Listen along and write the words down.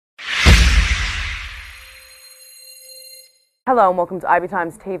Hello and welcome to IB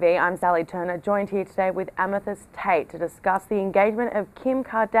Times TV. I'm Sally Turner, joined here today with Amethyst Tate to discuss the engagement of Kim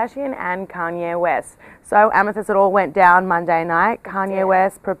Kardashian and Kanye West. So Amethyst, it all went down Monday night. Kanye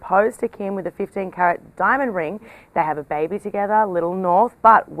West proposed to Kim with a 15-carat diamond ring. They have a baby together, Little North,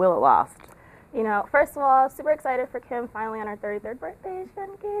 but will it last? You know, first of all, super excited for Kim finally on her 33rd birthday. She got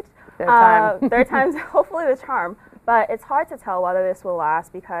engaged. Third time. Third time's hopefully the charm. But it's hard to tell whether this will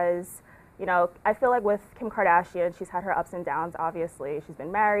last because, you know, I feel like with Kim Kardashian, she's had her ups and downs, obviously. She's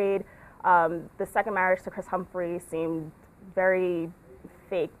been married. The second marriage to Kris Humphrey seemed very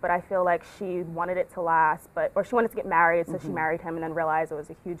fake, but I feel like she wanted it to last, or she wanted to get married, so she married him and then realized it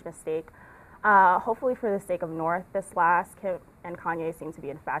was a huge mistake. Hopefully for the sake of North, this lasts. Kim and Kanye seem to be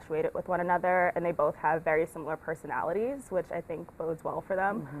infatuated with one another, and they both have very similar personalities, which I think bodes well for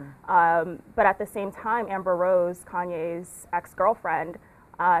them. But at the same time, Amber Rose, Kanye's ex-girlfriend,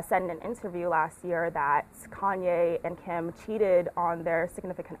 said in an interview last year that Kanye and Kim cheated on their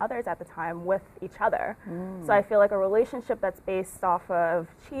significant others at the time with each other. So I feel like a relationship that's based off of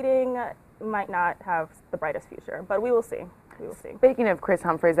cheating might not have the brightest future, but we will see. We will see. Speaking of Kris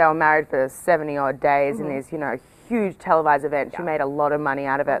Humphries, they were married for 70-odd days in this, huge televised event. She made a lot of money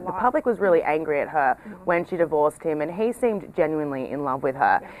out of it. The public was really angry at her when she divorced him, and he seemed genuinely in love with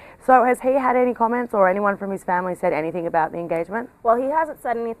her. So has he had any comments, or anyone from his family said anything about the engagement? Well, he hasn't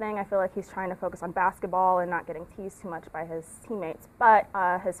said anything. I feel like he's trying to focus on basketball and not getting teased too much by his teammates. But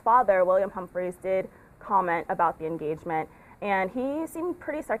his father, William Humphries, did comment about the engagement, and he seemed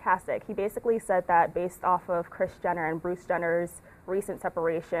pretty sarcastic. He basically said that based off of Kris Jenner and Bruce Jenner's recent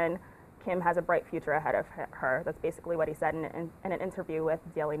separation, Kim has a bright future ahead of her. That's basically what he said in an interview with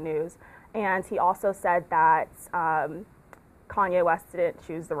Daily News. And he also said that Kanye West didn't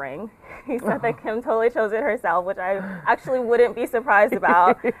choose the ring. He said that Kim totally chose it herself, which I actually wouldn't be surprised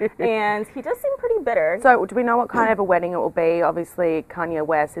about. And he just seemed pretty bitter. So do we know what kind of a wedding it will be? Obviously, Kanye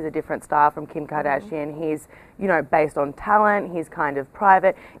West is a different star from Kim Kardashian. He's, based on talent. He's kind of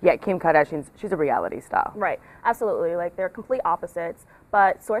private. Yet Kim she's a reality star. Right, absolutely. Like, they're complete opposites.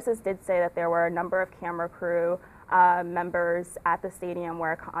 But sources did say that there were a number of camera crew members at the stadium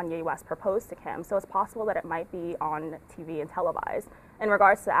where Kanye West proposed to Kim, so it's possible that it might be on TV and televised. In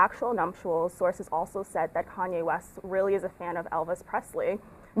regards to actual nuptials, sources also said that Kanye West really is a fan of Elvis Presley,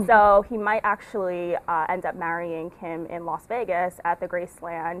 so he might actually end up marrying Kim in Las Vegas at the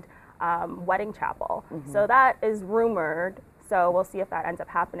Graceland wedding chapel. So that is rumored. So we'll see if that ends up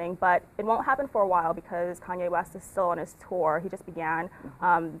happening, but it won't happen for a while because Kanye West is still on his tour. He just began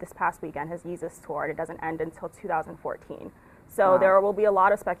this past weekend his Yeezus tour, and it doesn't end until 2014. So there will be a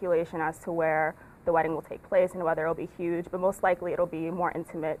lot of speculation as to where the wedding will take place and whether it'll be huge, but most likely it'll be more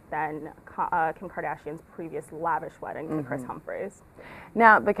intimate than Kim Kardashian's previous lavish wedding to Kris Humphries.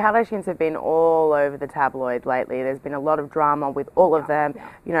 Now, the Kardashians have been all over the tabloid lately. There's been a lot of drama with all of them.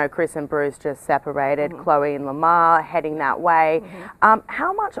 Kris and Bruce just separated, Khloe and Lamar heading that way.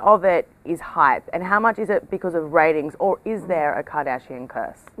 How much of it is hype, and how much is it because of ratings, or is there a Kardashian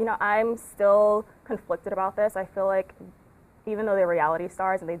curse? I'm still conflicted about this. I feel like even though they're reality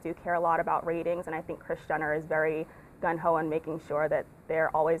stars and they do care a lot about ratings, and I think Kris Jenner is very gun-ho on making sure that they're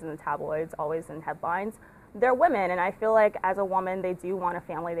always in the tabloids, always in headlines, they're women, and I feel like as a woman they do want a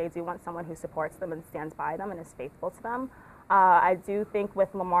family, they do want someone who supports them and stands by them and is faithful to them. I do think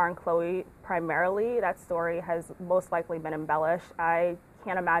with Lamar and Khloe primarily, that story has most likely been embellished. I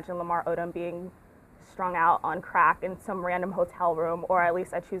can't imagine Lamar Odom being strung out on crack in some random hotel room, or at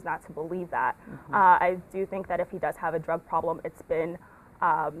least I choose not to believe that. I do think that if he does have a drug problem, it's been,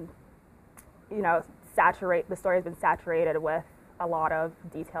 the story has been saturated with a lot of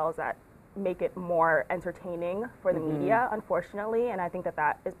details that make it more entertaining for the media, unfortunately, and I think that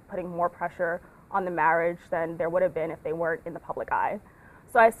that is putting more pressure on the marriage than there would have been if they weren't in the public eye.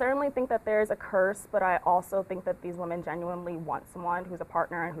 So I certainly think that there's a curse, but I also think that these women genuinely want someone who's a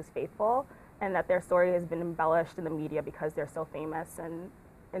partner and who's faithful, and that their story has been embellished in the media because they're so famous and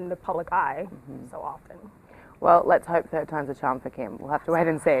in the public eye so often. Well, let's hope third time's a charm for Kim. We'll have to wait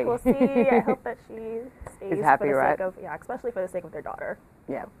and see. We'll see. I hope that she stays is happy, for the right? sake of, especially for the sake of their daughter.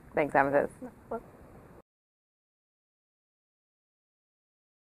 Yeah. Thanks, Amethyst. Well,